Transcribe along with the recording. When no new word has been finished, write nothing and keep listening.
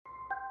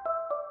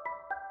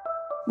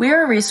We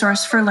are a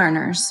resource for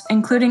learners,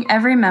 including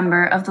every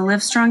member of the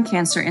Livestrong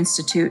Cancer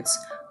Institute's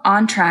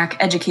on-track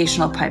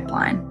educational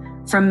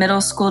pipeline, from middle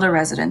school to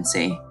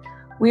residency.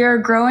 We are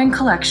a growing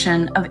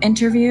collection of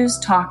interviews,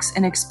 talks,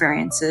 and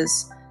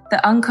experiences that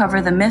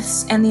uncover the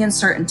myths and the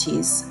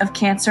uncertainties of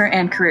cancer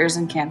and careers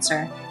in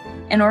cancer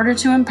in order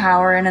to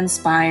empower and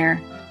inspire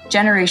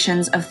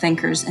generations of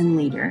thinkers and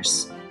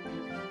leaders.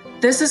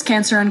 This is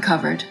Cancer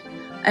Uncovered,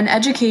 an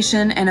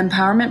education and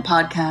empowerment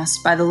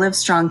podcast by the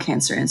Livestrong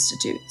Cancer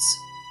Institutes.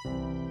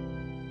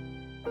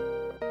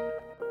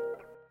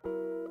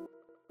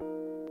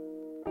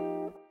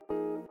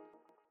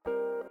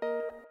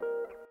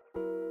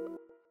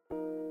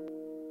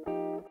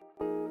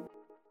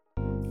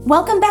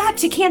 Welcome back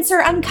to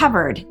Cancer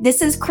Uncovered.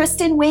 This is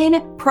Kristen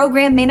Wynn,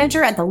 Program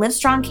Manager at the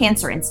Livestrong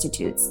Cancer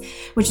Institutes,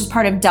 which is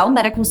part of Dell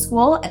Medical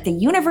School at the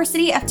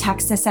University of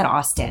Texas at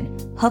Austin.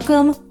 Hook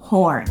 'em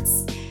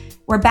horns.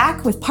 We're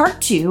back with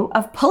part 2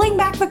 of Pulling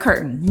Back the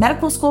Curtain,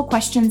 Medical School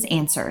Questions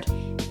Answered.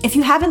 If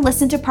you haven't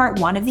listened to part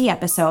 1 of the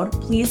episode,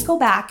 please go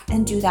back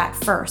and do that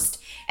first.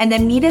 And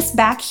then meet us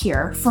back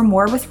here for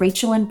more with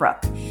Rachel and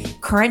Brooke,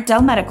 current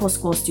Dell Medical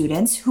School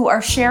students who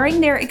are sharing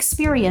their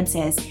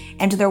experiences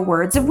and their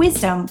words of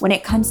wisdom when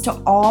it comes to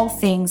all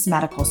things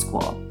medical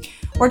school.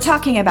 We're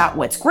talking about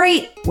what's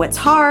great, what's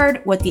hard,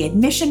 what the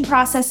admission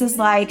process is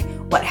like,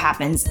 what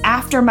happens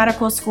after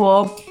medical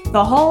school,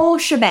 the whole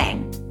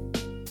shebang.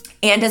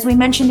 And as we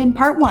mentioned in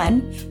part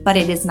 1, but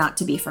it is not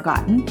to be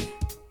forgotten,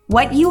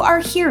 what you are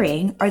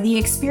hearing are the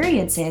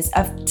experiences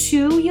of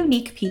 2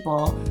 unique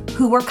people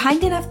who were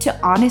kind enough to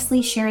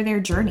honestly share their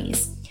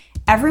journeys.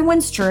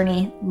 Everyone's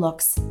journey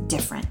looks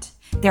different.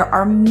 There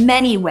are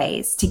many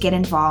ways to get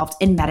involved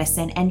in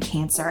medicine and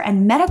cancer,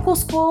 and medical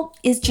school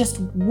is just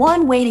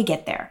one way to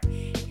get there.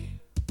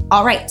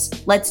 All right,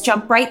 let's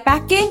jump right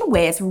back in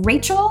with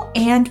Rachel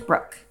and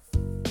Brooke.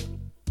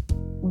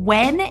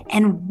 When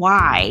and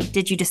why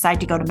did you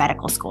decide to go to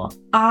medical school?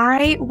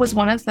 I was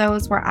one of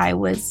those where I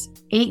was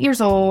 8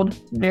 years old,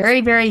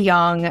 very, very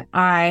young.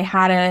 I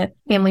had a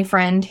family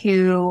friend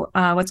who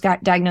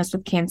got diagnosed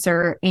with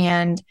cancer,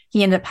 and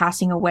he ended up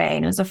passing away.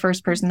 And it was the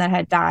first person that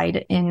had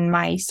died in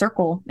my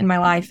circle in my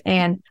life.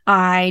 And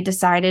I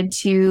decided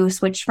to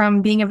switch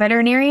from being a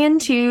veterinarian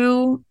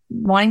to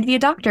wanting to be a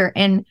doctor.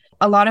 And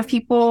a lot of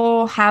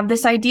people have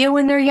this idea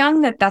when they're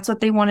young that that's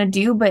what they want to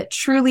do. But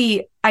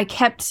truly, I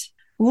kept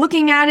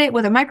looking at it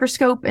with a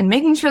microscope and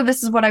making sure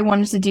this is what I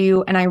wanted to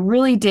do. And I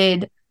really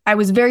did. I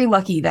was very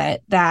lucky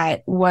that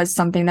that was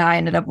something that I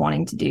ended up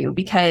wanting to do,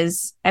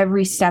 because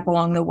every step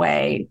along the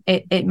way,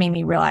 it made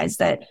me realize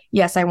that,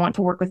 yes, I want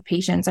to work with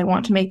patients. I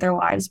want to make their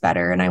lives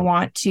better, and I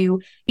want to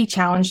be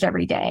challenged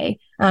every day.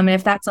 And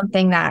if that's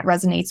something that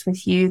resonates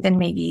with you, then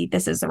maybe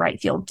this is the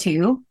right field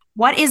too.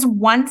 What is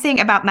one thing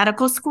about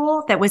medical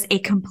school that was a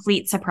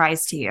complete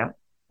surprise to you?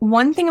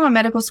 One thing about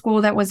medical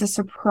school that was a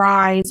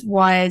surprise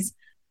was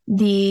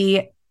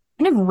the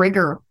kind of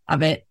rigor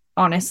of it,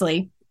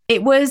 honestly.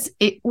 It was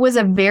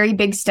a very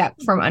big step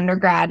from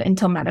undergrad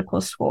until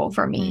medical school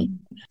for me.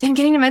 Then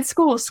getting to med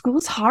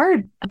school's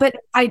hard, but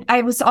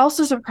I was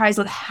also surprised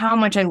with how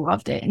much I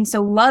loved it. And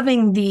so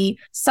loving the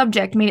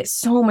subject made it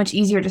so much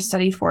easier to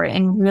study for it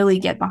and really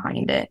get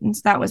behind it. And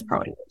so that was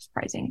probably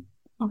surprising.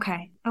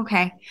 Okay.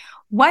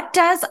 What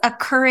does a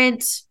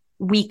current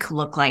week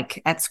look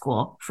like at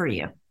school for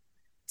you?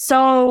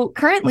 So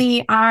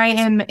currently I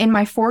am in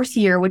my 4th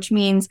year, which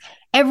means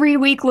every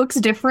week looks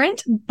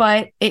different,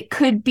 but it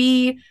could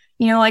be,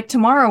 like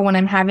tomorrow when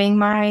I'm having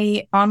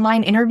my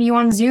online interview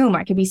on Zoom,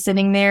 I could be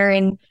sitting there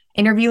and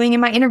interviewing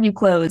in my interview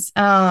clothes.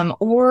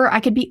 Or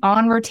I could be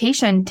on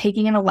rotation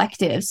taking an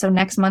elective. So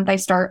next month I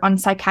start on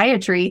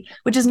psychiatry,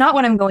 which is not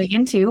what I'm going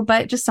into,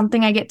 but just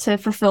something I get to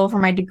fulfill for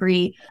my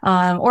degree.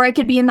 Or I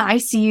could be in the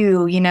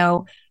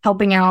ICU,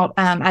 helping out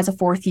as a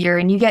 4th year,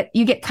 and you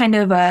get kind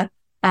of a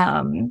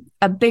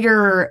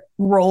bigger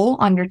role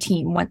on your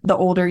team when the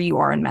older you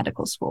are in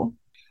medical school.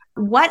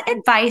 What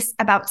advice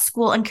about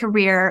school and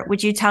career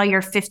would you tell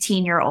your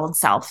 15-year-old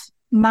self?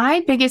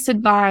 My biggest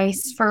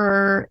advice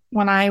for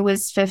when I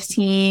was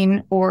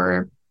 15,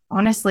 or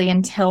honestly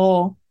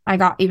until I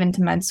got even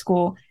to med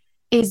school,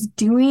 is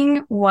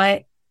doing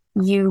what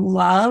you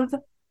love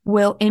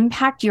will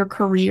impact your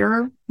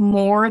career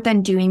more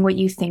than doing what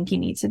you think you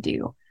need to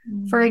do.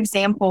 For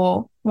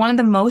example, one of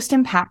the most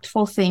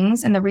impactful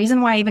things, and the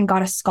reason why I even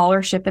got a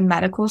scholarship in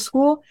medical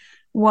school,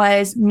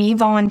 was me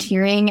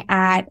volunteering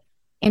at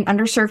an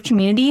underserved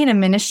community in a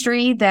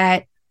ministry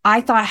that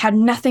I thought had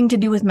nothing to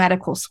do with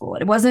medical school.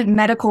 It wasn't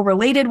medical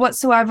related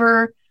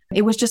whatsoever.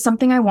 It was just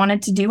something I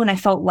wanted to do and I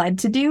felt led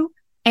to do.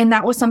 And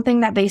that was something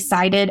that they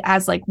cited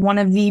as like one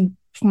of the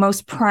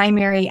most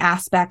primary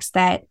aspects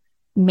that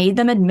made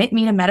them admit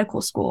me to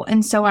medical school.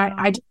 And so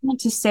I just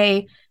want to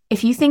say,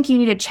 if you think you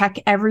need to check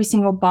every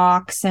single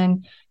box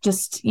and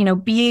just,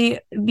 be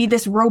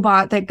this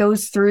robot that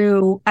goes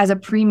through as a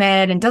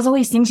pre-med and does all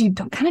these things you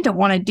don't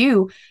want to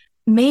do,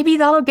 maybe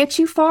that'll get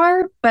you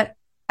far. But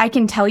I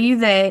can tell you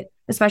that,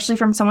 especially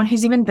from someone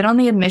who's even been on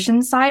the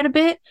admissions side a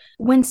bit,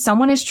 when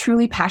someone is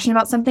truly passionate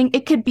about something,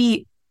 it could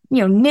be,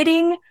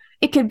 knitting,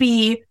 It could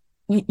be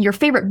your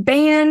favorite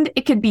band.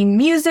 It could be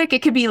music.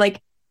 It could be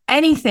like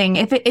anything.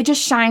 If it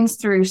just shines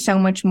through so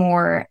much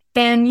more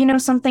than,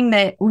 something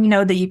that we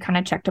know that you kind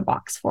of checked a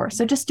box for.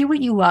 So just do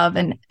what you love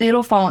and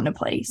it'll fall into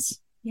place.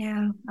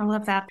 Yeah, I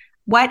love that.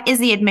 What is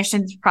the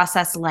admissions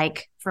process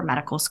like for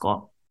medical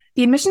school?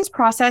 The admissions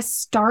process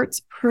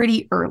starts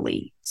pretty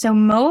early. So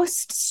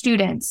most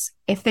students,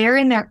 if they're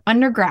in their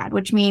undergrad,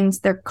 which means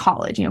their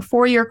college,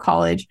 4-year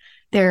college,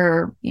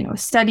 they're,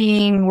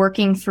 studying,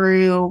 working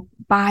through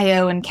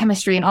bio and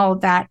chemistry and all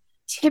of that,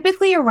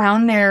 typically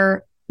around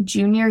their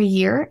junior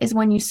year is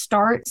when you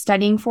start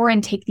studying for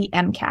and take the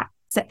MCAT.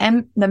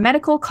 It's the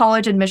medical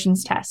college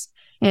admissions test.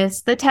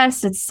 It's the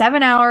test. It's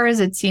 7 hours.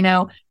 It's,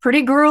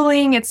 pretty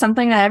grueling. It's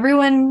something that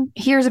everyone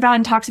hears about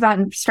and talks about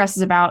and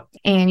stresses about.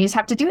 And you just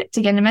have to do it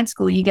to get into med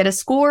school. You get a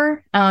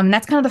score.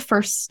 That's kind of the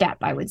first step,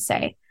 I would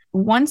say.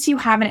 Once you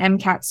have an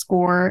MCAT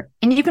score,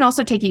 and you can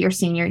also take it your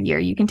senior year,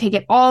 you can take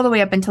it all the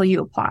way up until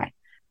you apply.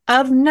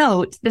 Of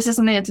note, this is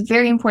something that's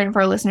very important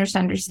for our listeners to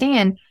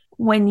understand.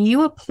 When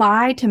you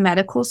apply to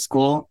medical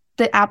school,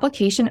 the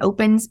application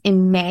opens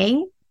in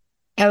May,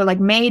 or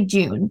like May,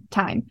 June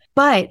time.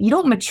 But you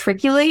don't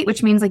matriculate,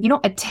 which means like you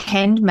don't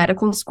attend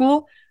medical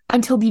school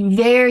until the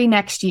very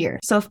next year.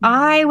 So if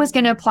I was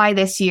going to apply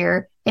this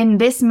year in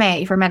this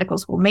May for medical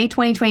school, May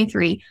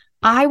 2023,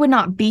 I would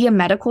not be a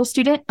medical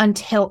student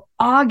until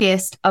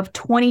August of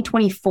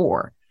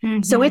 2024.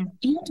 Mm-hmm. So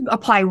you have to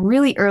apply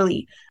really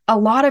early. A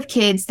lot of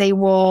kids, they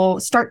will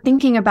start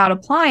thinking about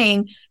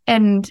applying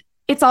and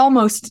it's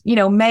almost,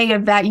 May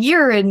of that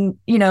year. And,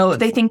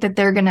 they think that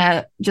they're going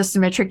to just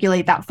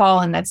matriculate that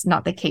fall. And that's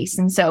not the case.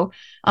 And so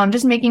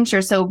just making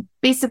sure. So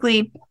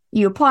basically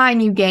you apply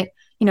and you get,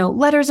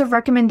 letters of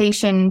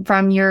recommendation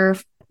from your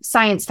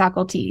science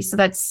faculty. So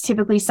that's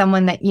typically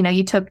someone that,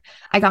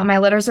 I got my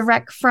letters of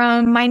rec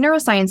from my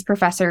neuroscience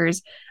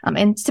professors,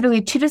 and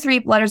typically 2 to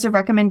 3 letters of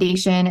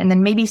recommendation. And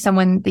then maybe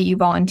someone that you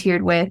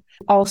volunteered with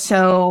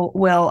also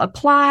will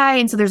apply.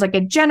 And so there's like a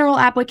general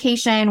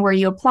application where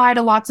you apply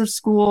to lots of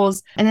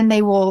schools, and then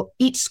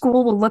each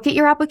school will look at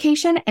your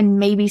application and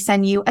maybe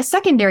send you a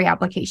secondary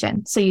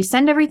application. So you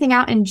send everything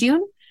out in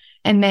June,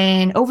 and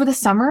then over the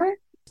summer,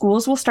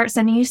 schools will start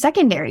sending you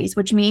secondaries,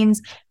 which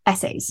means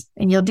essays.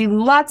 And you'll do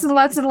lots and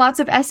lots and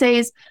lots of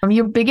essays.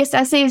 Your biggest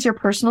essay is your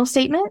personal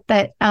statement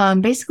that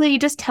basically you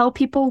just tell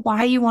people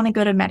why you want to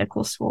go to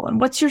medical school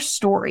and what's your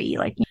story.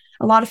 Like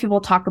a lot of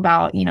people talk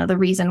about, the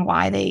reason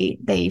why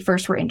they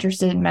first were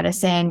interested in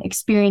medicine,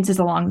 experiences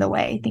along the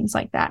way, things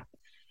like that.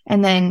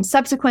 And then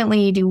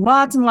subsequently you do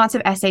lots and lots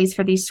of essays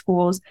for these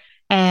schools.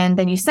 And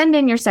then you send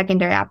in your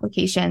secondary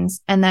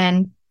applications. And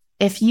then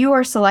if you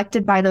are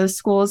selected by those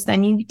schools,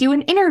 then you do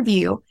an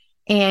interview.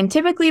 And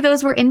typically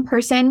those were in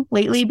person.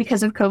 Lately,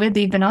 because of COVID,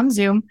 they've been on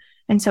Zoom.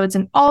 And so it's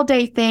an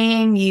all-day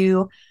thing.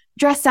 You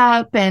dress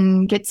up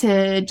and get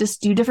to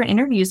just do different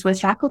interviews with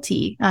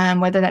faculty,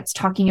 whether that's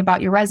talking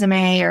about your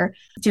resume or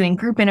doing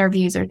group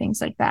interviews or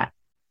things like that.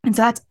 And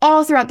so that's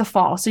all throughout the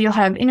fall. So you'll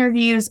have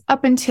interviews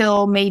up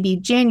until maybe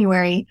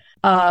January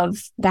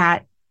of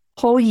that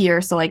whole year.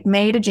 So like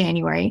May to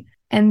January.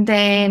 And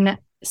then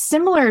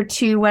similar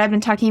to what I've been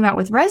talking about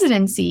with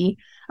residency,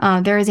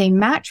 there is a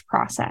match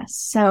process.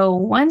 So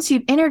once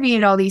you've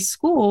interviewed all these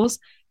schools,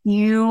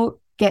 you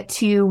get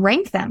to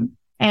rank them.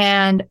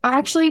 And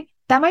actually,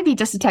 that might be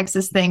just a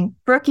Texas thing.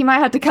 Brooke, you might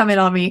have to come in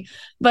on me.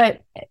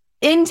 But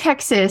in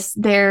Texas,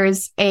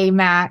 there's a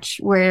match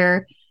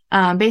where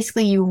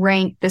basically you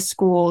rank the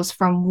schools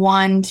from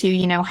 1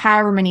 to,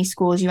 however many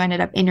schools you ended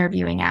up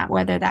interviewing at,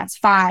 whether that's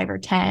 5 or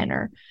 10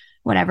 or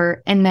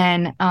whatever. And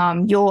then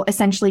you'll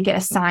essentially get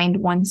assigned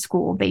one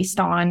school based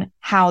on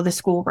how the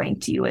school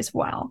ranked you as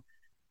well.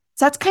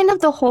 So that's kind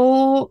of the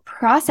whole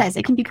process.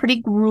 It can be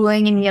pretty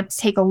grueling and you have to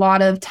take a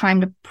lot of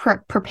time to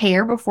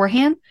prepare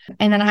beforehand.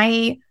 And then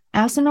I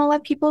also know a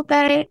lot of people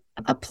that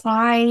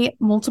apply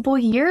multiple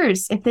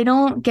years. If they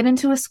don't get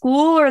into a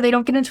school or they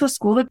don't get into a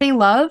school that they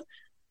love,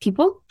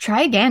 people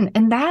try again.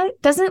 And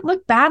that doesn't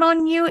look bad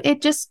on you.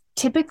 It just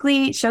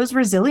typically shows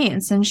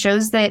resilience and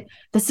shows that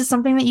this is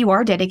something that you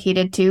are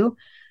dedicated to.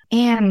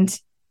 And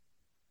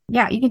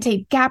yeah, you can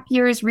take gap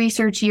years,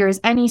 research years,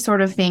 any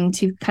sort of thing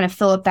to kind of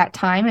fill up that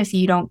time if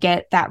you don't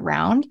get that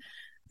round,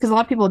 because a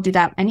lot of people do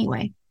that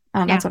anyway.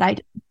 That's what I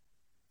did.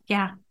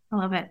 Yeah, I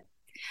love it.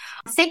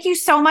 Thank you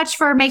so much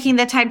for making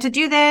the time to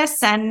do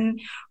this and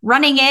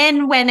running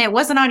in when it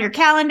wasn't on your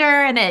calendar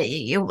and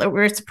you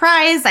were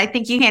surprised. I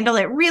think you handled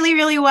it really,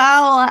 really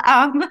well.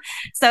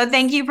 So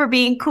thank you for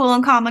being cool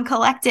and calm and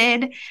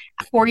collected.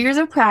 4 years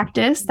of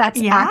practice.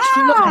 That's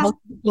actually what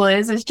medical school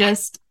is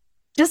just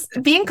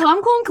being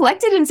calm, cool, and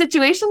collected in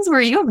situations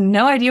where you have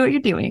no idea what you're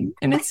doing.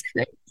 And it's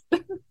great.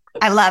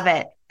 I love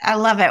it. I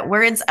love it.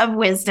 Words of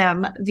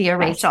wisdom via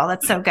Rachel.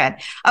 That's so good.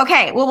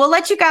 Okay. Well, we'll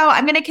let you go.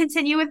 I'm going to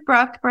continue with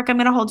Brooke. Brooke, I'm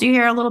going to hold you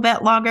here a little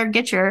bit longer,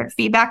 get your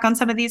feedback on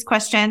some of these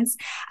questions.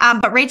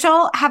 But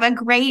Rachel, have a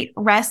great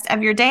rest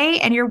of your day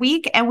and your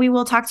week, and we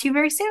will talk to you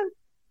very soon.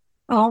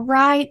 All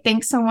right.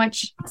 Thanks so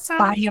much. Awesome.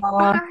 Bye,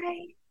 y'all.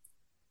 Bye.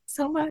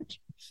 So much.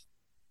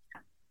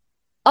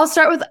 I'll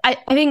start with, I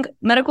think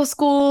medical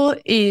school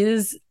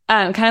is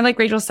kind of like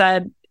Rachel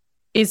said,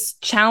 is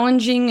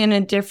challenging in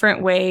a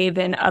different way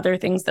than other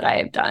things that I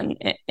have done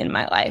in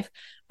my life.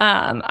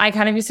 I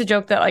kind of used to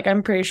joke that like,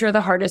 I'm pretty sure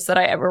the hardest that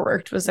I ever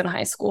worked was in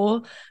high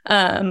school,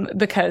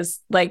 because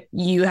like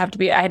I had to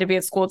be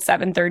at school at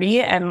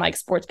 7:30 and like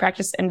sports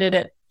practice ended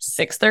at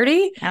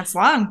 6:30. That's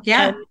long.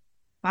 Yeah.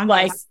 Long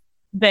like,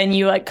 then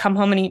you like come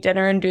home and eat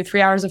dinner and do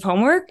 3 hours of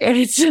homework. And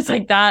it's just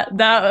like that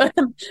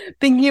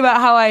thinking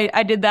about how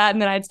I did that.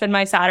 And then I'd spend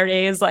my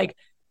Saturdays like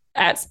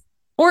at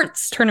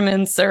sports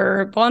tournaments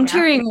or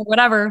volunteering or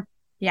whatever.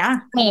 Yeah.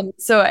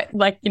 So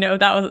like,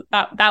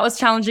 that was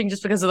challenging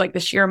just because of like the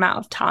sheer amount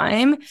of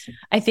time.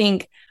 I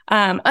think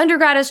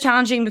undergrad is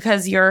challenging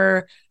because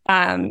you're,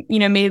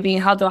 maybe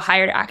being held to a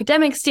higher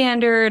academic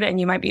standard and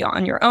you might be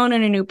on your own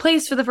in a new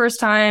place for the first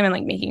time and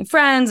like making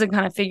friends and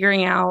kind of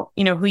figuring out,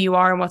 who you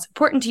are and what's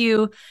important to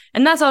you.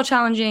 And that's all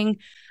challenging.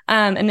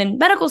 And then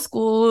medical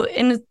school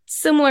in a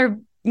similar,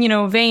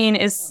 vein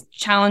is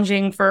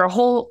challenging for a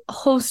whole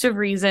host of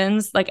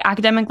reasons. Like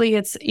academically,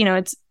 it's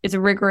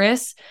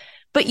rigorous,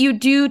 but you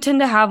do tend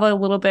to have a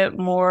little bit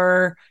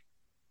more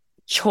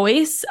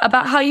choice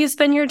about how you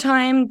spend your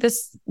time.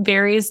 This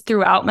varies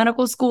throughout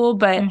medical school,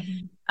 but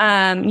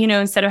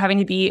instead of having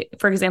to be,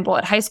 for example,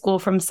 at high school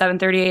from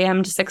 7:30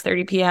 a.m. to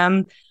 6:30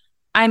 p.m.,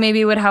 I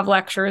maybe would have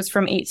lectures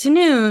from 8 to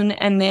noon.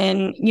 And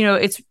then,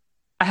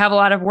 I have a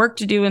lot of work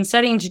to do and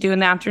studying to do in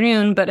the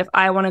afternoon. But if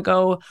I want to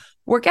go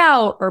work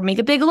out or make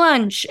a big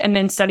lunch and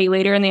then study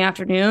later in the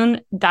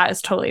afternoon, that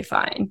is totally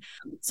fine.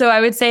 So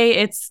I would say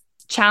it's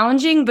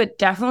challenging, but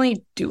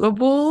definitely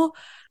doable.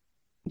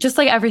 Just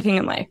like everything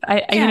in life,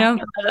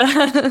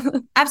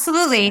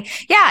 Absolutely.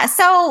 Yeah.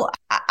 So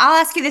I'll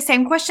ask you the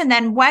same question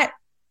then. What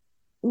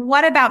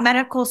about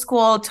medical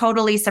school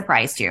totally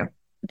surprised you?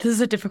 This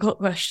is a difficult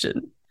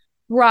question.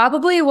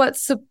 Probably what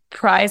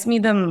surprised me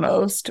the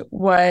most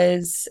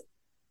was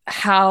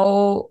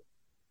how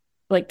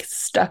like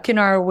stuck in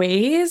our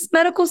ways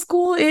medical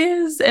school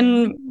is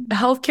and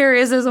healthcare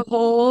is as a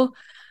whole,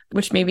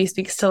 which maybe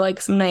speaks to like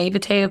some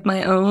naivete of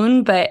my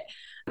own, but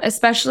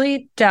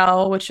especially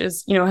Dell, which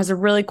is, has a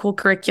really cool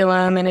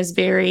curriculum and is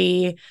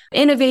very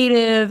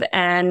innovative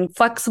and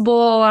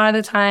flexible a lot of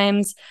the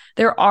times.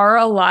 There are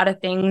a lot of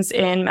things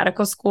in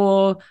medical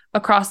school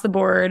across the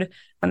board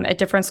at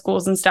different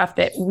schools and stuff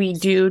that we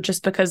do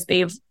just because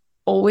they've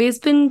always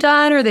been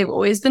done or they've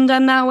always been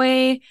done that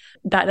way.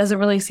 That doesn't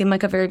really seem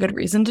like a very good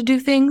reason to do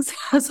things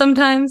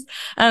sometimes.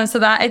 So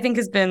that I think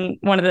has been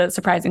one of the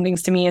surprising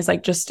things to me is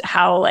like just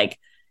how like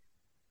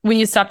when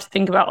you stop to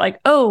think about like,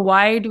 oh,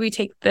 why do we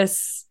take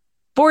this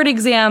board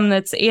exam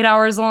that's 8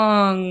 hours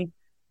long,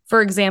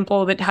 for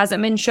example, that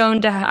hasn't been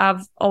shown to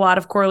have a lot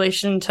of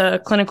correlation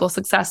to clinical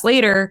success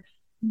later?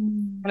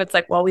 And it's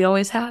like, well, we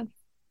always have.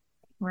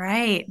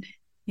 Right.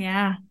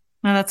 Yeah.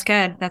 No, that's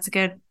good. That's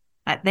good.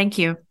 Thank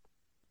you.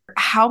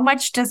 How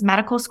much does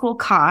medical school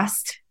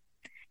cost?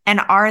 And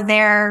are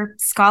there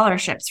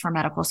scholarships for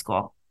medical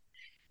school?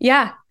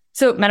 Yeah.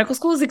 So medical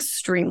school is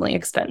extremely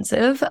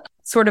expensive,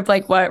 sort of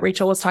like what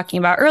Rachel was talking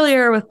about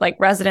earlier with like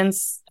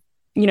residents,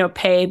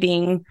 pay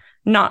being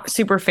not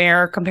super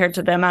fair compared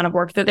to the amount of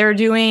work that they're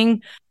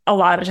doing. A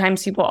lot of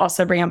times people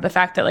also bring up the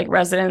fact that like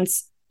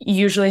residents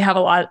usually have a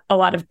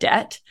lot of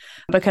debt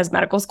because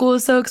medical school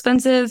is so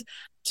expensive.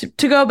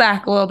 To go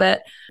back a little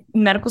bit,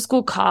 medical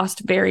school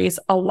cost varies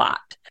a lot.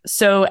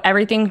 So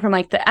everything from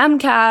like the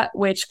MCAT,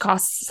 which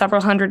costs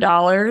several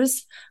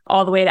 $100s,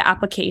 all the way to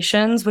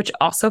applications, which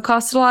also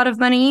cost a lot of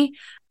money.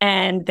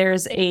 And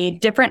there's a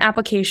different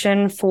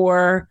application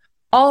for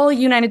all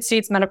United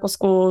States medical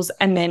schools,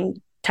 and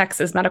then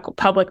Texas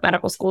public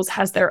medical schools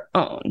has their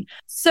own.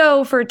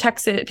 So for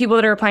Texas, people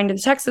that are applying to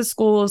the Texas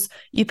schools,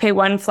 you pay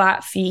one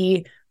flat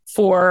fee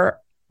for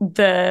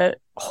the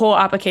whole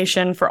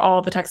application for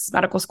all the Texas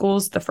medical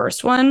schools, the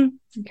first one.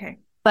 Okay.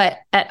 But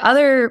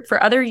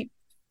for other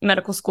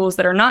medical schools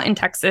that are not in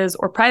Texas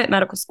or private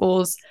medical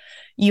schools,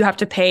 you have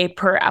to pay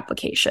per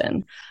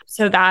application.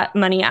 So that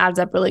money adds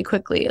up really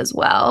quickly as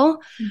well.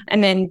 Mm-hmm.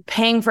 And then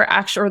paying for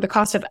the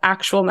cost of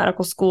actual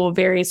medical school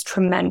varies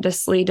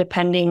tremendously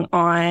depending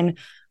on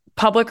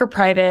public or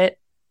private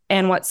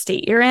and what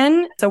state you're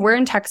in. So we're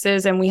in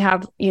Texas and we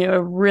have,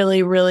 a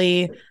really,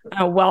 really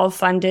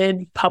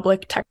well-funded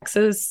public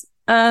Texas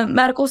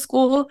medical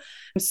school.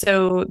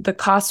 So the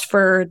cost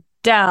for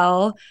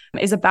Dell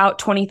is about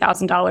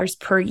 $20,000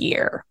 per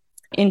year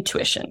in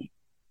tuition.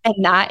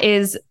 And that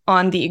is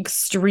on the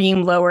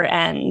extreme lower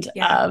end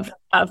of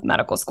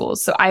medical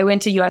schools. So I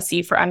went to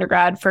USC for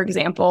undergrad, for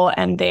example,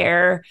 and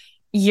their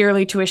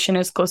yearly tuition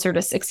is closer to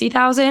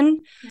 $60,000.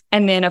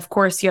 And then, of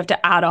course, you have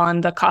to add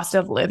on the cost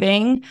of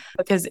living,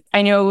 because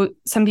I know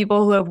some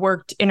people who have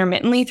worked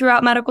intermittently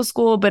throughout medical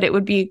school, but it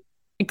would be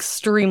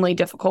extremely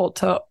difficult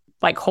to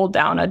like hold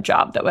down a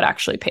job that would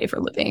actually pay for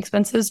living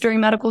expenses during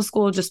medical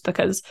school, just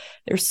because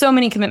there's so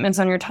many commitments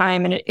on your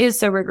time and it is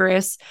so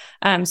rigorous.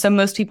 So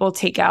most people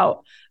take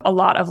out a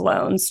lot of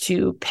loans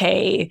to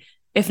pay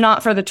if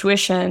not for the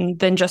tuition,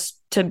 then just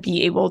to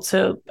be able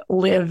to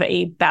live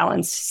a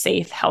balanced,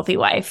 safe, healthy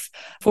life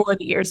for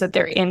the years that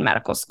they're in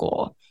medical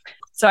school.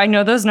 So I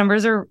know those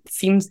numbers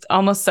seems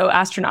almost so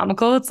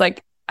astronomical. It's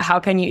like, how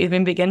can you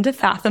even begin to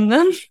fathom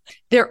them?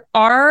 There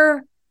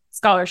are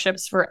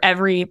scholarships for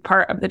every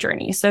part of the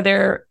journey. So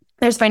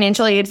there's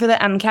financial aid for the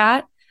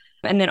MCAT,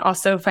 and then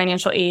also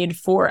financial aid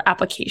for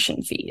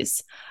application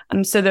fees.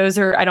 So those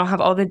I don't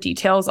have all the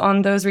details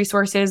on those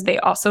resources. They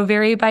also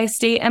vary by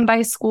state and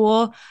by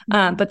school,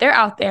 but they're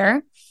out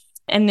there.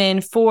 And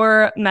then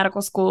for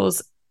medical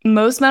schools,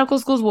 most medical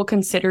schools will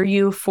consider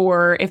you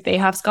if they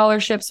have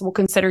scholarships, will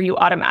consider you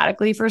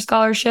automatically for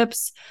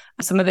scholarships.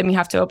 Some of them you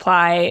have to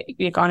apply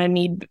on a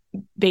need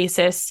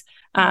basis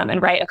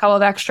and write a couple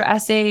of extra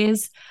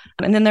essays.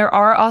 And then there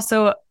are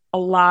also a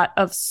lot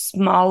of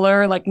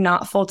smaller, like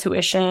not full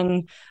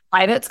tuition,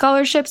 private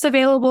scholarships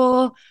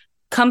available.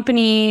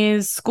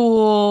 Companies,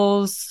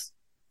 schools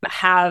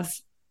have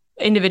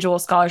individual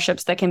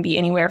scholarships that can be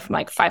anywhere from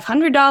like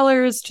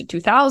 $500 to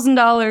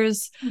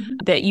 $2,000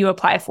 that you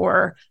apply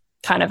for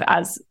kind of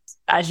as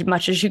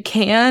much as you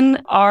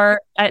can.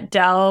 At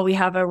Dell, we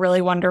have a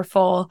really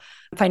wonderful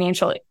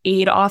financial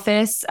aid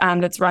office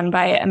that's run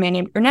by a man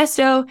named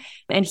Ernesto.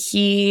 And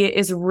he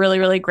is really,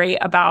 really great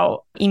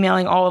about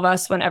emailing all of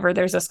us whenever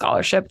there's a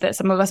scholarship that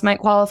some of us might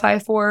qualify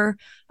for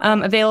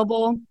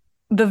available.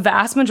 The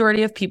vast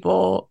majority of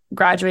people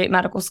graduate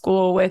medical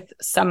school with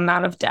some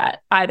amount of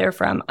debt, either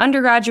from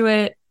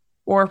undergraduate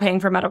or paying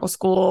for medical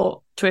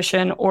school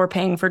tuition or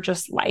paying for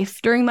just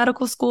life during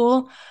medical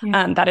school.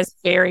 Yeah. That is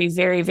very,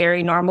 very,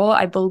 very normal.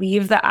 I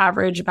believe the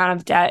average amount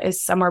of debt is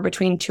somewhere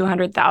between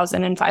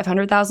 $200,000 and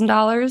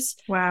 $500,000.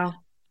 Wow.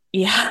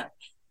 Yeah.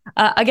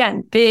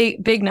 Again,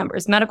 big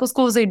numbers. Medical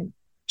school is a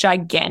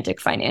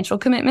gigantic financial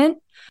commitment.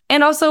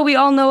 And also we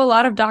all know a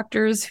lot of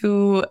doctors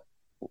who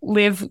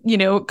live,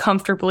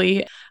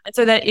 comfortably. And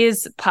so that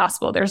is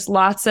possible. There's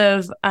lots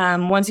of,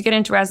 once you get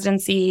into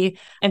residency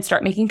and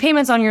start making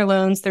payments on your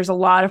loans, there's a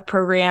lot of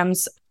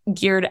programs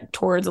geared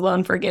towards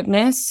loan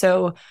forgiveness.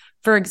 So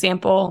for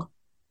example,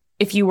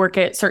 if you work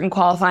at certain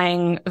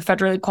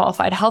federally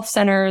qualified health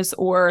centers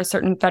or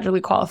certain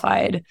federally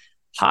qualified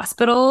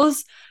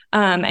hospitals,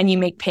 and you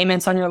make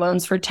payments on your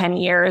loans for 10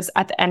 years,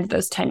 at the end of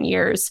those 10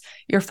 years,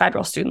 your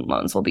federal student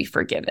loans will be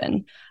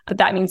forgiven. But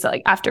that means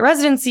that after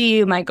residency,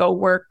 you might go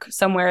work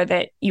somewhere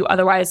that you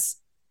otherwise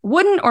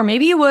wouldn't, or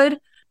maybe you would,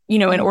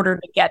 in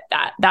order to get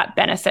that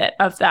benefit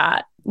of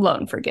that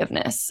loan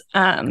forgiveness.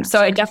 Gotcha.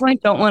 So I definitely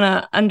don't want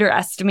to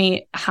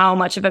underestimate how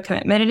much of a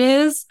commitment it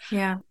is.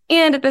 Yeah.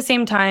 And at the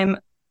same time,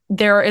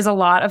 there is a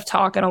lot of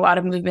talk and a lot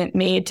of movement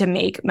made to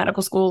make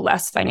medical school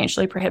less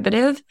financially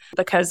prohibitive,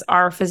 because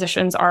our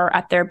physicians are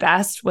at their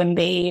best when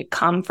they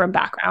come from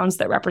backgrounds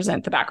that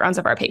represent the backgrounds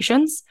of our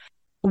patients.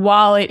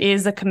 While it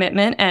is a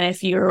commitment, and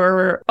if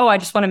you're, I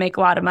just want to make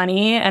a lot of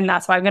money and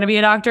that's why I'm going to be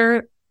a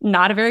doctor,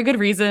 not a very good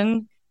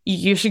reason.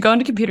 You should go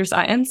into computer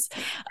science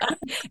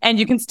and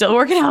you can still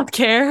work in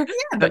healthcare.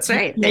 Yeah, that's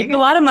right. Make a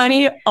lot of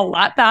money a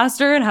lot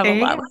faster and have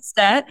a lot less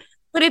debt.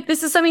 But if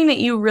this is something that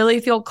you really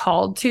feel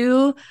called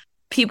to,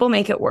 people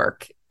make it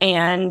work.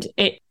 And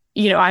I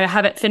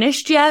haven't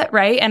finished yet,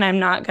 right? And I'm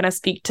not going to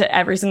speak to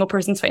every single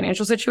person's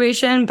financial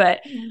situation,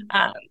 but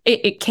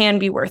it can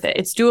be worth it.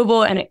 It's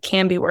doable and it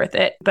can be worth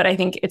it. But I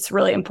think it's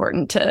really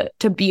important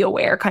to be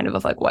aware kind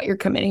of what you're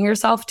committing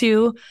yourself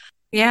to.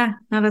 Yeah,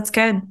 no, that's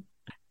good.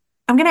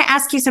 I'm going to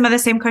ask you some of the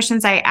same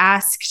questions I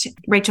asked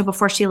Rachel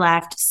before she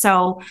left.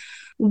 So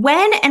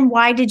when and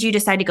why did you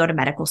decide to go to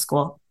medical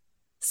school?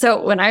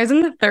 So when I was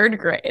in the third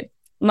grade,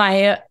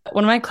 one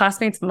of my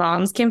classmates'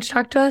 moms came to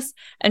talk to us,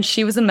 and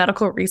she was a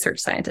medical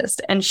research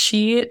scientist, and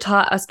she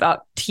taught us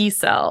about T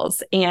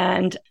cells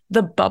and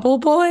the bubble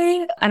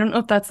boy. I don't know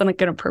if that's an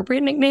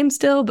appropriate nickname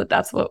still, but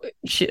that's what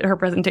her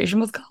presentation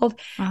was called.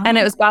 Uh-huh. And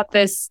it was about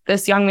this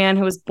young man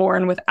who was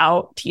born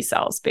without T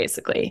cells,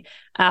 basically.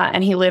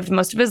 And he lived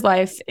most of his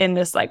life in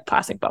this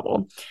plastic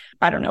bubble.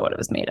 I don't know what it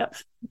was made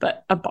of,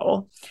 but a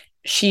bubble.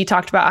 She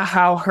talked about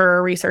how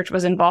her research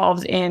was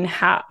involved in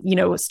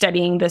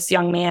studying this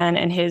young man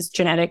and his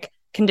genetic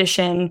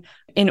condition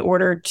in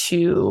order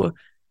to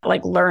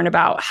learn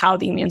about how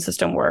the immune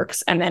system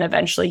works, and then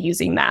eventually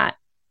using that,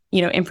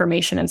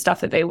 information and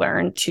stuff that they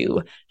learned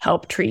to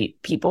help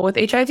treat people with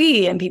HIV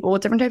and people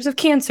with different types of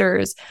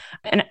cancers.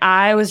 And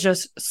I was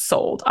just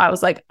sold. I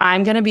was like,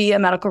 I'm going to be a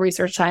medical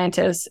research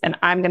scientist and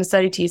I'm going to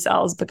study T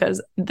cells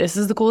because this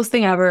is the coolest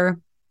thing ever.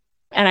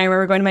 And I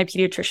remember going to my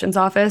pediatrician's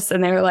office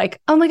and they were like,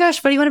 oh my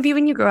gosh, what do you want to be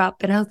when you grow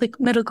up? And I was like,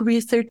 medical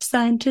research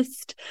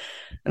scientist.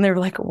 And they were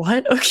like,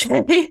 what?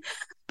 Okay.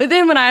 But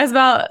then when I was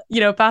about,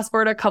 fast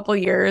forward a couple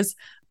years,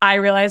 I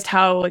realized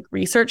how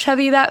research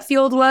heavy that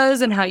field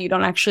was and how you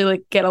don't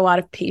actually get a lot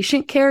of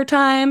patient care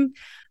time.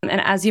 And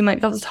as you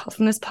might be able to tell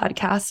from this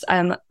podcast,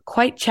 I'm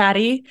quite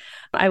chatty.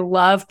 I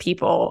love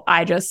people.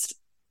 I just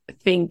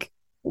think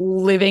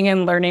living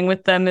and learning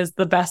with them is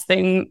the best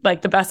thing,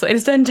 the best way to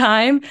spend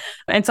time.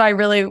 And so I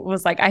really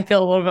was I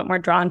feel a little bit more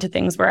drawn to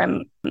things where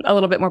I'm a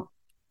little bit more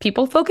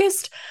people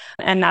focused.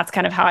 And that's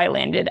kind of how I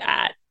landed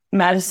at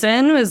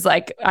medicine was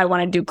like, I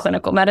want to do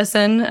clinical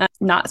medicine,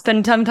 not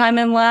spend some time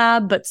in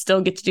lab, but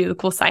still get to do the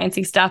cool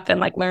sciencey stuff and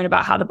like learn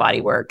about how the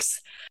body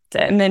works.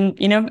 And then,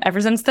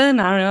 ever since then,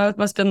 I don't know, it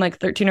must have been like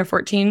 13 or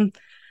 14,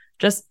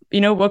 just,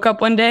 woke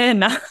up one day and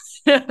now,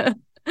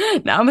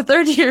 now I'm a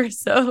third year.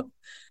 So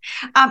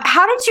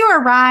how did you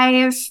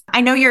arrive?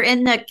 I know you're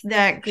in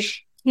the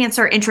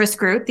cancer interest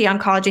group, the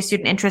oncology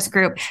student interest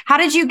group. How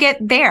did you get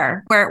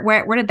there?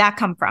 Where did that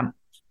come from?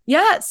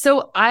 Yeah.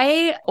 So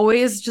I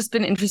always just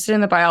been interested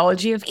in the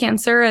biology of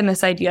cancer and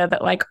this idea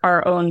that like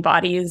our own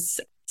bodies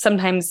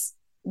sometimes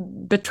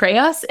betray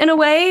us in a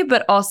way,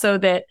 but also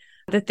that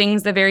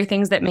the very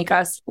things that make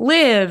us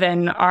live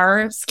and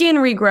our skin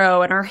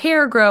regrow and our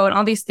hair grow and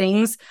all these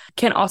things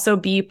can also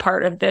be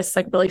part of this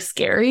like really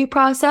scary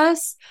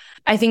process.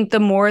 I think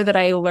the more that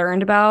I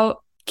learned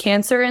about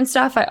cancer and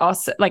stuff, I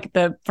also like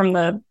from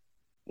the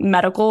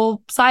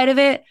medical side of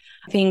it,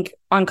 I think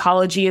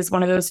oncology is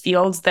one of those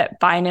fields that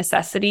by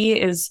necessity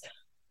is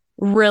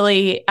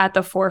really at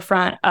the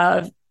forefront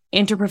of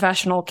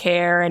interprofessional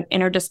care and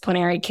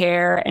interdisciplinary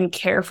care and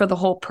care for the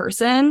whole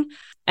person.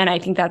 And I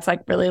think that's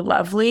like really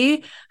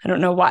lovely. I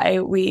don't know why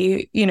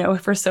we,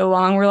 for so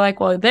long we're like,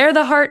 well, they're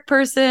the heart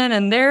person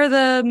and they're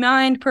the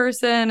mind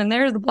person and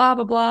they're the blah,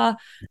 blah, blah.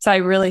 So I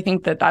really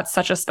think that that's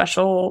such a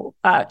special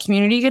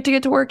community you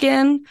get to work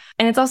in.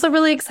 And it's also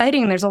really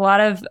exciting. There's a lot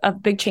of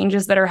big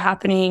changes that are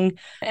happening.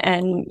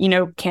 And,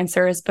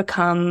 cancer has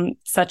become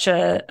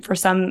for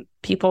some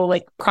people,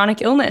 like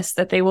chronic illness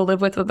that they will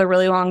live with a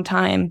really long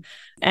time.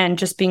 And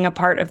just being a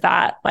part of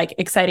that, like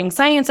exciting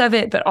science of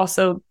it, but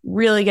also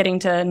really getting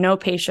to know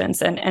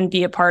patients and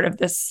be a part of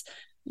this,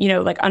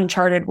 like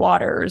uncharted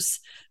waters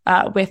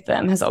with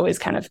them has always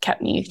kind of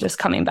kept me just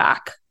coming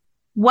back.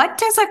 What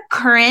does a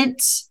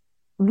current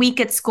week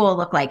at school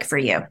look like for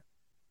you?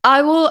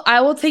 I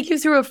will take you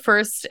through a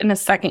first and a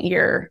second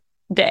year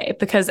day,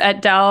 because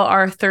at Dell,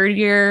 our third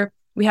year,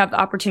 we have the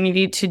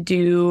opportunity to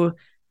do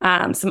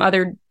some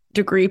other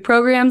degree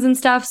programs and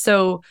stuff.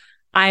 So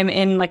I'm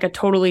in like a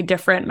totally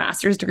different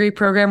master's degree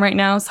program right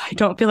now. So I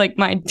don't feel like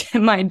my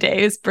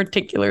day is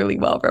particularly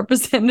well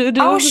represented.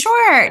 Oh,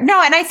 sure.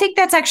 No, and I think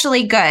that's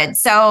actually good.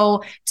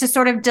 So to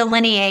sort of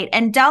delineate,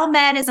 and Del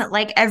Med isn't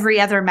like every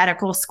other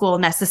medical school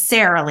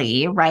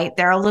necessarily, right?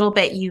 They're a little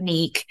bit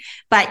unique.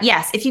 But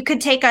yes, if you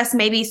could take us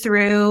maybe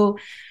through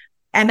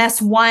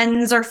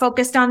MS1s are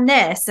focused on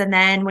this. And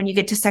then when you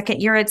get to second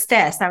year, it's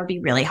this, that would be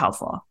really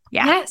helpful.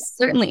 Yeah. Yes,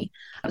 certainly.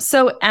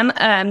 So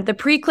the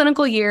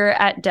preclinical year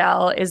at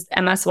Dell is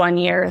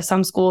MS1 year.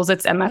 Some schools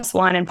it's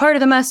MS1 and part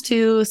of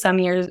MS2.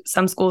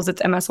 Some schools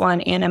it's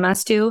MS1 and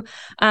MS2.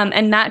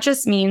 And that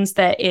just means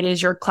that it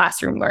is your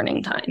classroom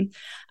learning time.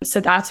 So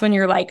that's when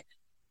you're like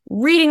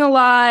reading a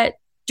lot,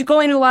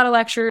 going to a lot of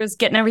lectures,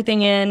 getting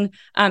everything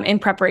in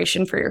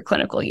preparation for your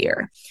clinical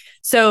year.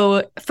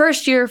 So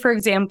first year, for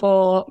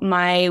example,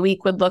 my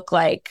week would look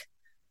like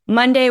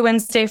Monday,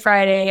 Wednesday,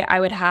 Friday, I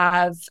would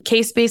have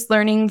case-based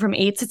learning from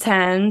 8 to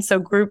 10. So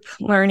group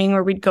learning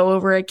where we'd go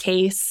over a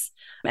case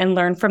and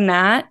learn from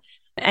that.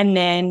 And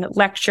then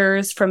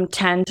lectures from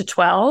 10 to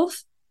 12.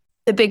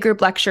 The big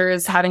group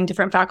lectures, having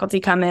different faculty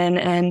come in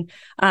and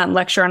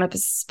lecture on a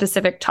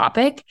specific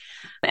topic.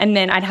 And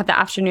then I'd have the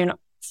afternoon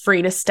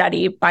free to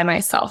study by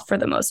myself for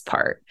the most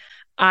part.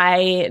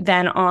 I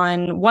then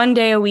on one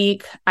day a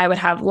week, I would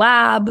have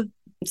lab.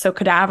 So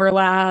cadaver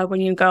lab, when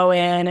you go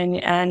in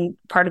and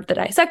part of the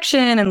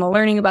dissection and the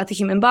learning about the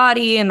human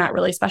body and that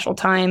really special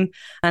time,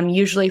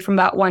 usually from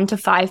about 1 to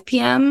 5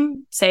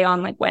 p.m., say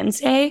on like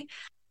Wednesday.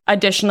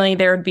 Additionally,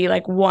 there would be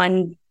like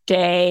one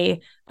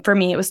day, for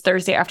me, it was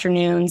Thursday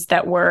afternoons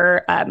that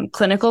were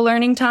clinical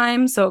learning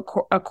time. So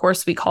a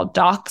course we called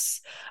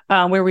Docs,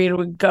 where we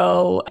would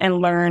go and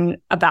learn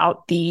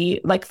about the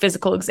like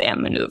physical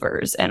exam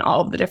maneuvers and all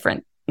of the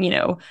different,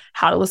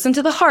 how to listen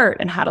to the heart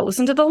and how to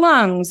listen to the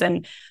lungs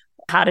and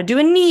how to do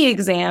a knee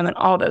exam and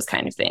all those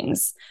kind of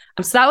things.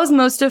 So that was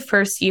most of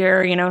first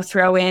year,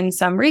 throw in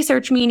some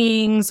research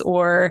meetings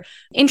or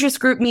interest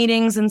group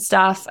meetings and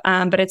stuff.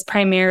 But it's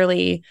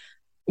primarily,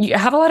 you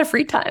have a lot of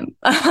free time.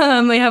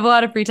 We have a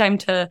lot of free time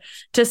to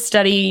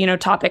study,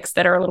 topics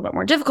that are a little bit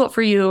more difficult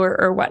for you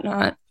or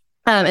whatnot.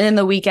 And then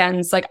the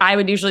weekends, like I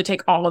would usually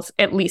take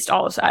at least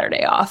all of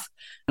Saturday off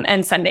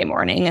and Sunday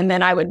morning. And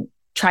then I would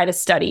try to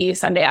study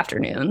Sunday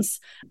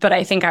afternoons. But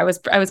I think I was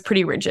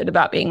pretty rigid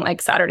about being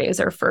like Saturdays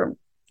are for,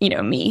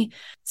 me.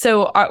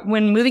 So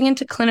when moving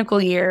into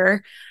clinical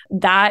year,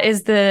 that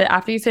is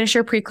after you finish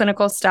your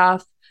preclinical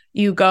stuff,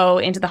 you go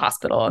into the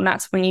hospital. And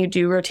that's when you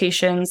do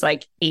rotations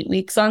like 8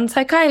 weeks on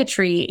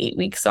psychiatry, 8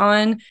 weeks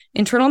on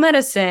internal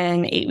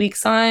medicine, 8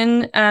 weeks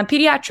on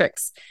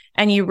pediatrics.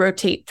 And you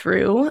rotate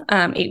through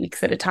 8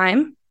 weeks at a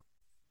time.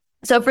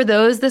 So for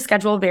those, the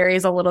schedule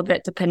varies a little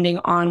bit depending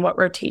on what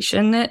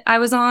rotation that I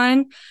was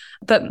on.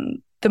 But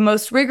the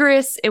most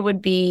rigorous, it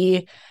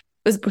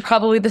was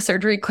probably the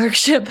surgery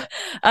clerkship,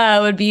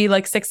 would be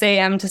like 6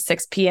 a.m. to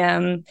 6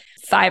 p.m.,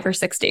 5 or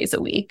 6 days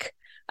a week.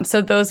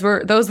 So those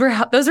were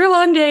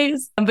long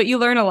days, but you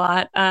learn a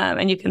lot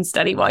and you can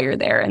study while you're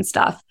there and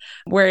stuff.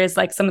 Whereas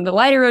like some of the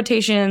lighter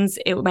rotations,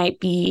 it might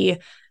be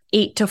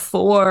 8 to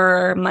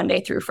 4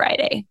 Monday through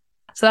Friday.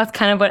 So that's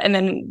kind of what, and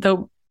then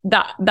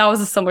that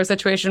was a similar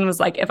situation, was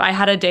like, if I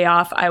had a day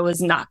off, I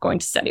was not going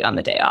to study on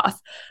the day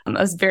off. I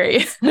was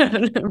very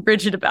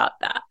rigid about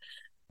that.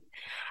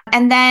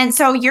 And then,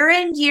 so you're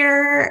in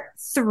year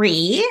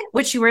 3,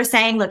 which you were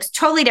saying looks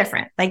totally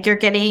different. Like you're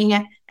getting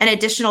an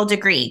additional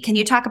degree. Can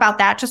you talk about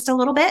that just a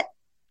little bit?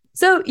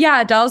 So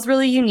yeah, Dell's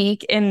really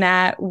unique in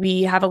that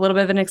we have a little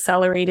bit of an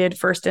accelerated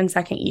first and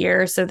second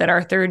year, so that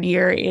our third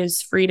year is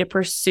free to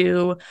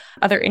pursue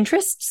other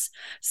interests.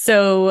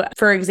 So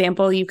for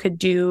example, you could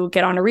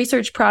get on a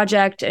research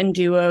project and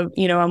do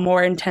a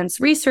more intense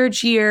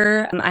research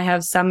year. I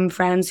have some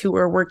friends who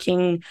are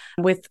working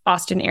with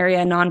Austin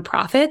area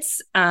nonprofits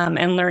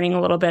and learning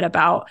a little bit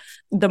about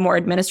the more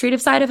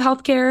administrative side of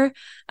healthcare.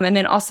 And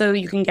then also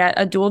you can get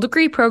a dual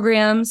degree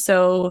program.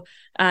 So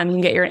you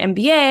can get your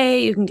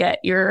MBA, you can get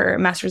your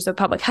Master's of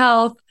Public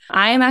Health.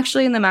 I am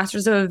actually in the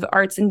Master's of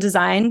Arts and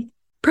Design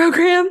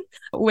program,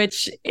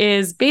 which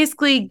is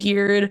basically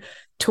geared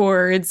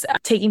towards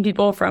taking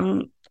people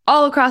from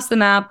all across the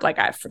map. Like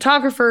I have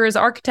photographers,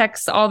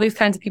 architects, all these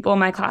kinds of people in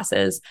my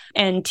classes,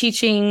 and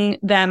teaching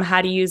them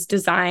how to use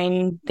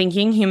design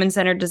thinking,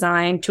 human-centered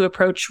design, to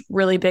approach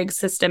really big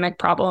systemic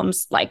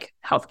problems like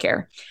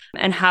healthcare,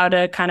 and how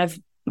to kind of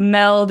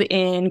meld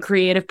in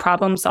creative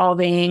problem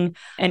solving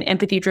and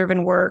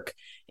empathy-driven work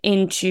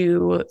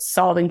into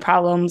solving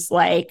problems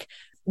like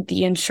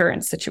the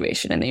insurance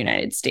situation in the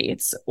United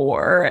States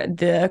or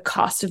the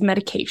cost of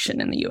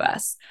medication in the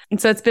US. And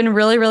so it's been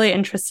really, really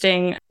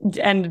interesting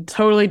and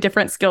totally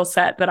different skill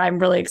set that I'm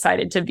really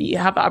excited to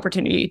have the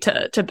opportunity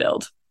to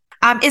build.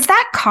 Is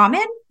that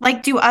common?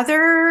 Like, do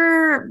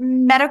other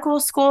medical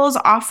schools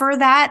offer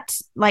that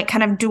like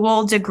kind of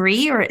dual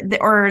degree,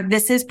 or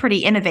this is pretty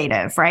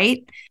innovative,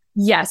 right?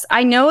 Yes,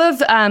 I know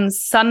of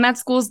some med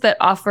schools that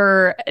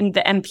offer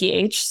the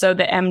MPH, so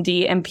the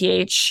MD,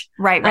 MPH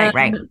right.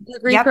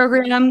 degree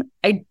program.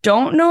 I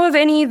don't know of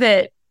any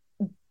that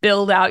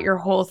build out your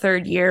whole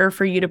third year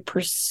for you to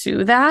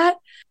pursue that.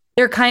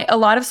 A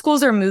lot of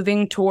schools are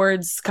moving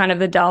towards kind of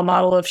the Dell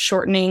model of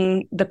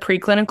shortening the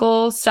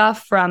preclinical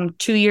stuff from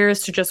 2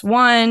 years to just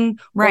 1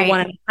 or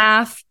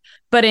 1.5.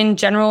 But in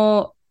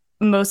general,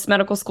 most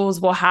medical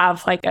schools will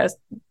have like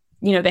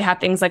they have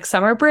things like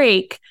summer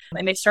break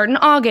and they start in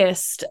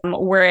August,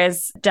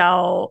 whereas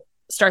Dell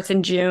starts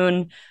in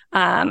June.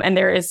 And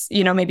there is,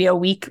 maybe a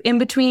week in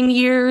between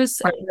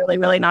years, really,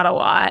 really not a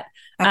lot.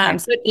 Okay.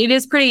 So it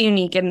is pretty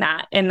unique in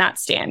that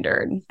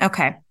standard.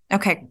 Okay.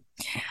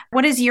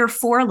 What does year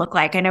 4 look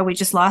like? I know we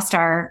just lost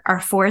our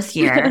 4th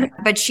year,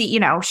 but she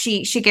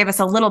gave us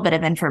a little bit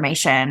of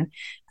information.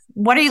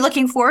 What are you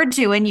looking forward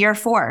to in year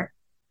 4?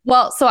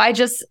 Well, so I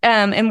just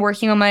am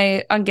working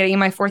on getting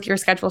my 4th year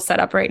schedule set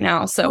up right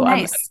now. So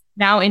nice. I'm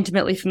now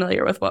intimately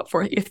familiar with what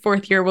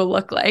fourth year will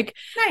look like.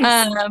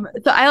 Nice.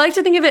 So I like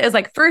to think of it as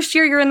like first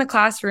year you're in the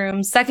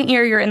classroom, second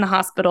year you're in the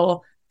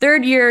hospital,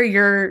 third year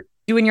you're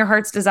doing your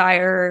heart's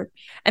desire,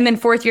 and then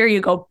fourth year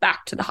you go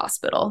back to the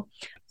hospital.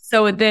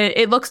 So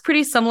it looks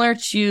pretty similar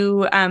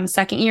to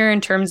second year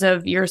in terms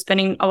of you're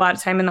spending a lot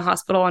of time in the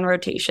hospital on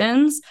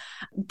rotations,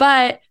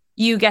 but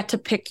you get to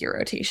pick your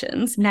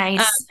rotations.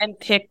 Nice. And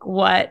pick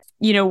what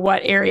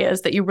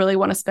areas that you really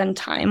want to spend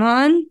time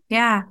on.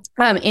 Yeah.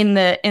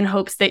 In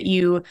hopes that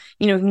you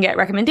can get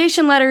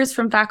recommendation letters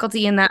from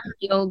faculty in that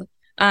field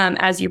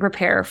as you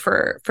prepare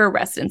for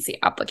residency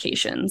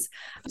applications.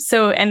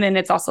 So, and then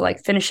it's also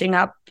like finishing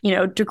up,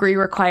 degree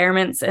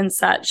requirements and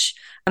such.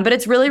 But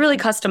it's really, really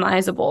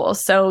customizable.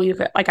 So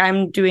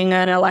I'm doing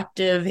an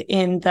elective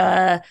in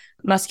the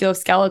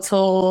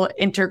musculoskeletal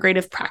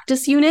integrative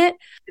practice unit.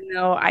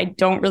 I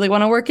don't really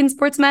want to work in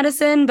sports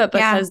medicine, but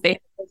because they have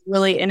a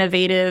really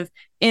innovative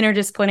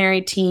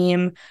interdisciplinary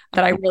team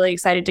that I'm really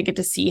excited to get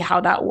to see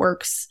how that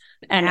works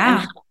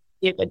and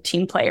be a good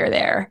team player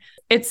there.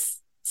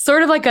 It's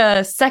sort of like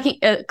a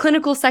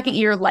clinical second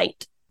year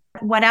light.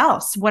 What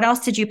else? What else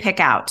did you pick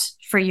out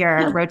for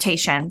your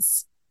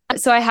rotations?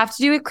 So I have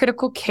to do a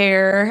critical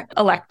care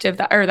elective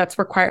that's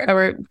required,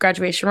 or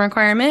graduation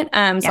requirement.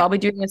 So I'll be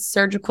doing a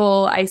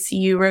surgical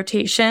ICU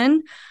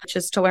rotation,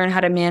 just to learn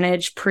how to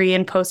manage pre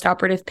and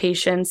post-operative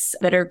patients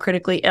that are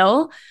critically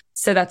ill.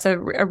 So that's a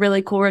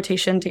really cool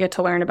rotation to get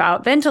to learn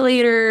about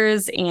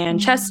ventilators and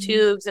chest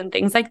tubes and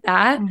things like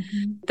that.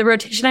 Mm-hmm. The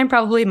rotation I'm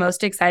probably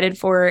most excited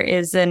for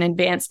is an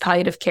advanced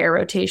palliative care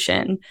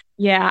rotation.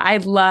 Yeah, I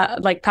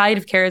love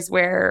palliative care is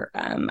where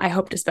I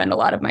hope to spend a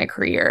lot of my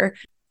career.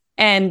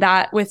 And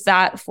it's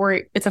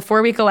a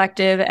 4-week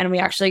elective, and we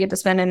actually get to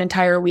spend an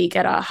entire week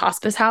at a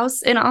hospice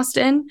house in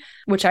Austin,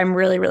 which I'm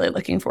really, really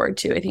looking forward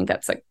to. I think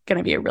that's going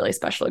to be a really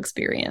special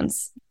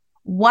experience.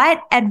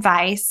 What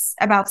advice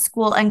about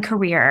school and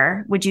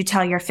career would you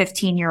tell your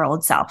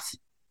 15-year-old self?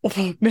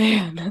 Oh,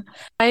 man.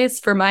 Advice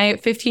for my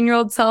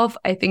 15-year-old self,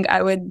 I think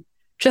I would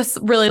just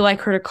really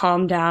like her to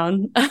calm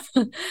down.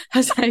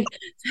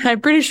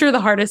 I'm pretty sure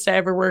the hardest I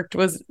ever worked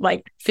was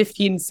like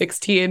 15,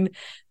 16.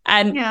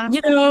 And,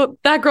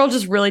 that girl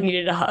just really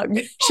needed a hug.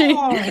 She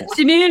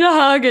needed a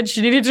hug and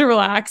she needed to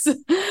relax.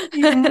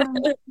 Yeah.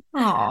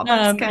 Oh,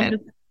 that's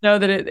good. know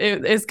that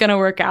it is going to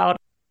work out.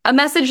 A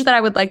message that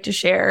I would like to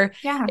share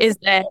is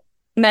that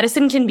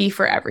medicine can be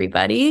for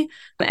everybody.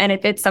 And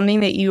if it's something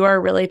that you are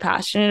really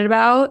passionate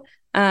about,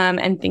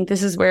 and think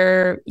this is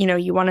where,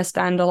 you want to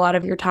spend a lot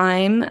of your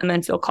time and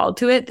then feel called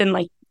to it, then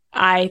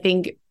I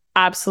think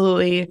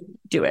absolutely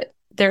do it.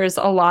 There's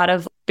a lot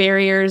of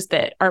barriers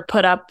that are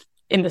put up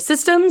in the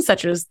system,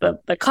 such as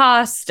the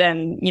cost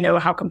and,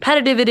 how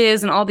competitive it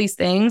is and all these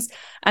things.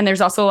 And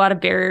there's also a lot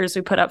of barriers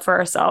we put up for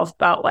ourselves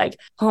about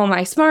oh, am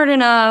I smart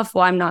enough?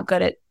 Well, I'm not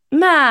good at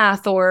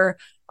math, or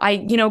I,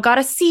 got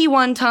a C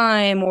one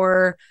time,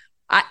 or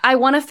I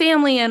want a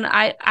family and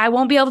I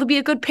won't be able to be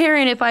a good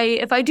parent if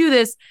I do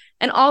this.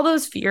 And all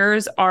those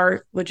fears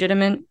are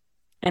legitimate,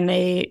 and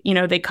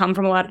they come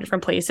from a lot of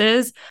different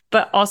places,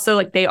 but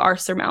also they are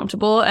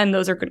surmountable. And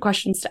those are good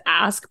questions to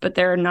ask, but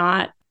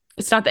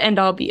it's not the end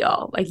all be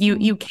all.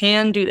 You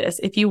can do this.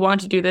 If you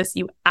want to do this,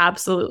 you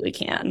absolutely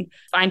can.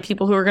 Find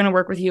people who are going to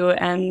work with you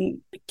and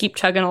keep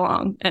chugging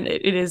along. And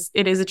it is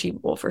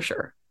achievable for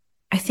sure.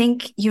 I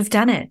think you've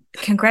done it.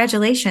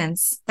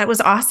 Congratulations. That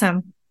was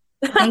awesome.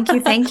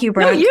 Thank you,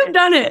 Brooke. No, you've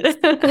done it.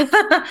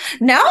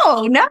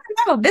 No.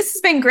 This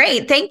has been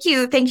great. Thank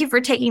you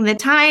for taking the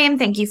time.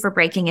 Thank you for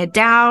breaking it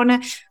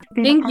down.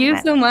 Thank you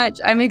so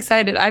much. I'm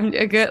excited. I'm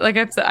good.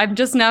 I'm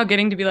just now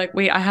getting to be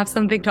wait, I have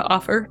something to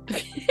offer.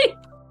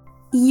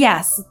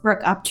 Yes,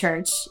 Brooke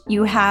Upchurch,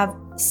 you have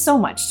so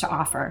much to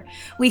offer.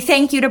 We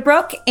thank you to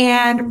Brooke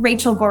and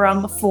Rachel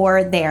Gorham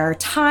for their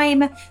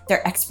time,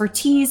 their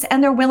expertise,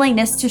 and their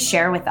willingness to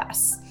share with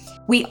us.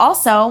 We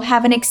also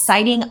have an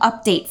exciting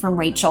update from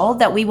Rachel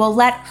that we will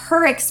let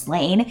her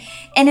explain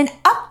in an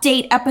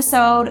update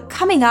episode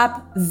coming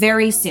up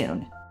very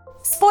soon.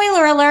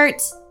 Spoiler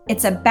alert,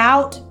 it's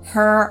about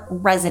her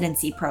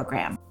residency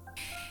program.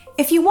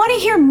 If you want to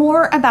hear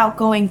more about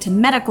going to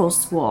medical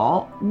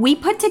school, we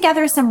put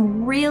together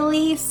some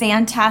really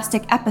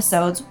fantastic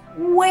episodes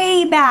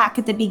way back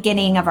at the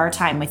beginning of our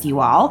time with you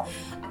all.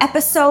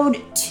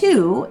 Episode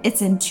 2,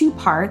 it's in 2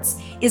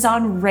 parts, is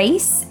on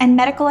race and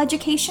medical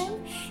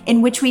education,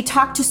 in which we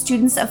talk to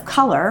students of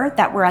color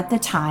that were at the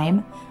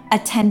time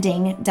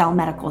attending Dell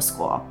Medical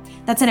School.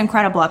 That's an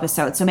incredible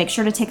episode, so make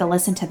sure to take a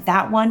listen to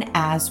that one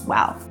as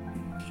well.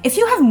 If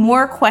you have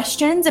more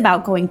questions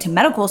about going to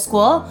medical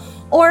school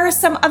or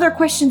some other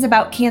questions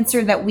about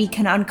cancer that we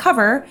can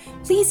uncover,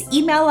 please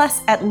email us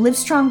at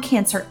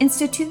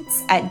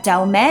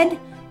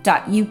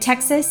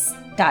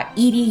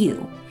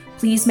livestrongcancerinstitutes@delmed.utexas.edu.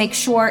 Please make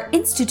sure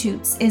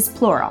institutes is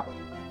plural.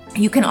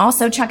 You can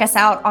also check us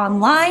out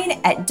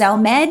online at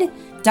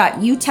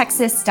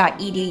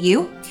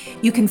delmed.utexas.edu.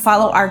 You can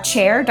follow our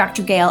chair,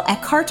 Dr. Gail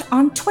Eckhart,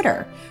 on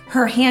Twitter.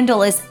 Her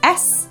handle is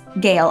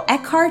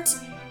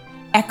 @SGailEckhart.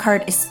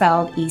 Eckhart is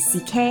spelled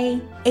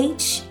ECKHARDT.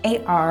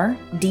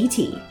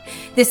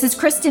 This is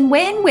Kristen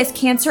Wynn with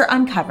Cancer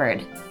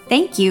Uncovered.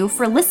 Thank you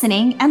for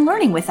listening and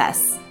learning with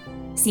us.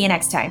 See you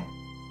next time.